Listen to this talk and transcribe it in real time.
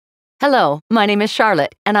Hello, my name is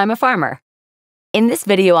Charlotte, and I'm a farmer. In this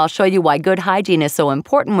video, I'll show you why good hygiene is so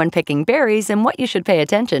important when picking berries and what you should pay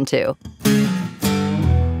attention to.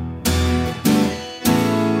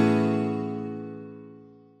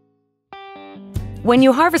 When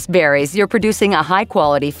you harvest berries, you're producing a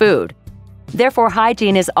high-quality food. Therefore,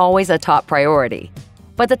 hygiene is always a top priority.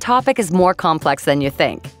 But the topic is more complex than you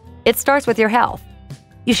think. It starts with your health.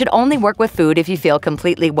 You should only work with food if you feel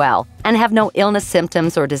completely well and have no illness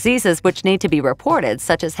symptoms or diseases which need to be reported,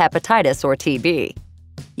 such as hepatitis or TB.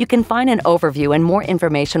 You can find an overview and more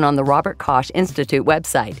information on the Robert Koch Institute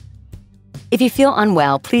website. If you feel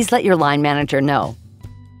unwell, please let your line manager know.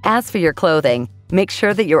 As for your clothing, make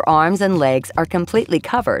sure that your arms and legs are completely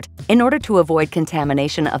covered in order to avoid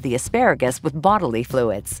contamination of the asparagus with bodily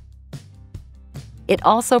fluids. It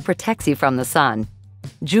also protects you from the sun.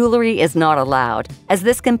 Jewelry is not allowed, as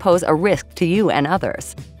this can pose a risk to you and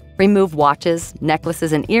others. Remove watches,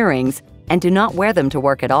 necklaces, and earrings, and do not wear them to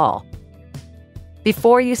work at all.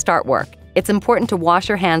 Before you start work, it's important to wash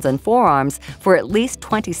your hands and forearms for at least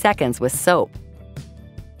 20 seconds with soap.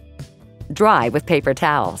 Dry with paper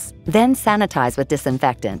towels. Then sanitize with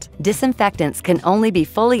disinfectant. Disinfectants can only be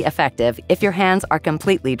fully effective if your hands are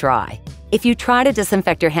completely dry. If you try to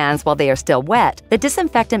disinfect your hands while they are still wet, the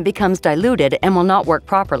disinfectant becomes diluted and will not work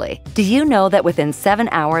properly. Do you know that within 7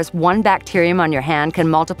 hours, one bacterium on your hand can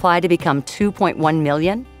multiply to become 2.1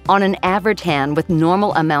 million? On an average hand with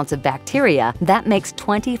normal amounts of bacteria, that makes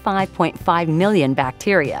 25.5 million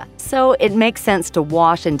bacteria. So it makes sense to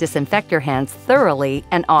wash and disinfect your hands thoroughly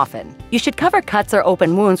and often. You should cover cuts or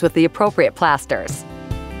open wounds with the appropriate plasters.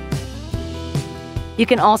 You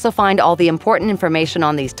can also find all the important information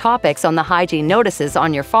on these topics on the hygiene notices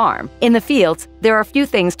on your farm. In the fields, there are a few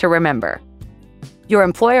things to remember. Your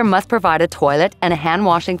employer must provide a toilet and a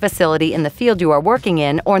hand-washing facility in the field you are working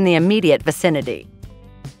in or in the immediate vicinity.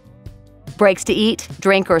 Breaks to eat,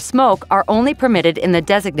 drink, or smoke are only permitted in the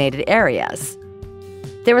designated areas.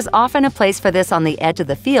 There is often a place for this on the edge of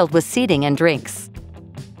the field with seating and drinks.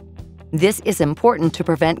 This is important to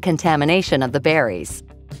prevent contamination of the berries.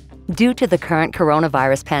 Due to the current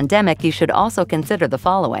coronavirus pandemic, you should also consider the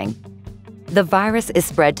following. The virus is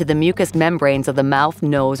spread to the mucous membranes of the mouth,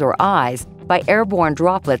 nose, or eyes by airborne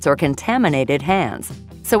droplets or contaminated hands.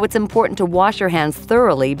 So it's important to wash your hands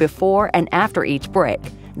thoroughly before and after each break,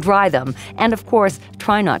 dry them, and of course,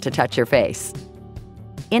 try not to touch your face.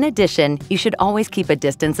 In addition, you should always keep a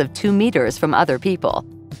distance of 2 meters from other people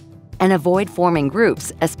and avoid forming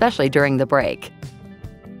groups, especially during the break.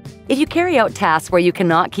 If you carry out tasks where you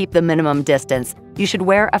cannot keep the minimum distance, you should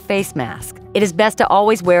wear a face mask. It is best to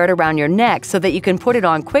always wear it around your neck so that you can put it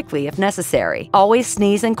on quickly if necessary. Always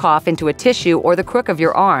sneeze and cough into a tissue or the crook of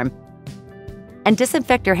your arm, and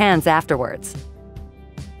disinfect your hands afterwards.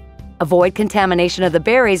 Avoid contamination of the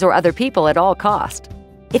berries or other people at all costs.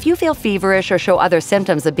 If you feel feverish or show other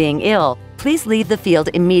symptoms of being ill, please leave the field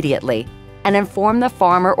immediately and inform the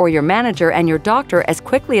farmer or your manager and your doctor as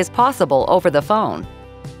quickly as possible over the phone.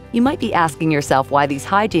 You might be asking yourself why these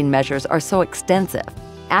hygiene measures are so extensive.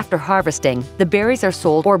 After harvesting, the berries are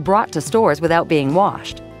sold or brought to stores without being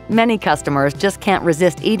washed. Many customers just can't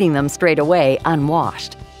resist eating them straight away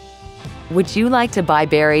unwashed. Would you like to buy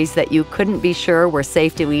berries that you couldn't be sure were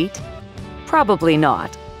safe to eat? Probably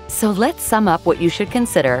not. So let's sum up what you should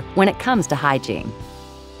consider when it comes to hygiene.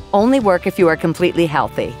 Only work if you are completely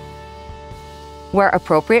healthy. Wear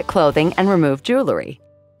appropriate clothing and remove jewelry.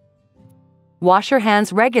 Wash your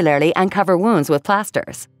hands regularly and cover wounds with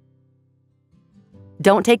plasters.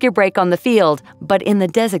 Don't take your break on the field, but in the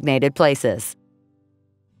designated places.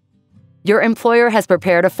 Your employer has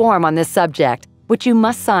prepared a form on this subject, which you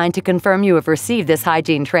must sign to confirm you have received this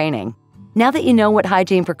hygiene training. Now that you know what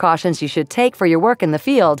hygiene precautions you should take for your work in the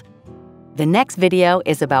field, the next video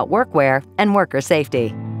is about workwear and worker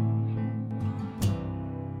safety.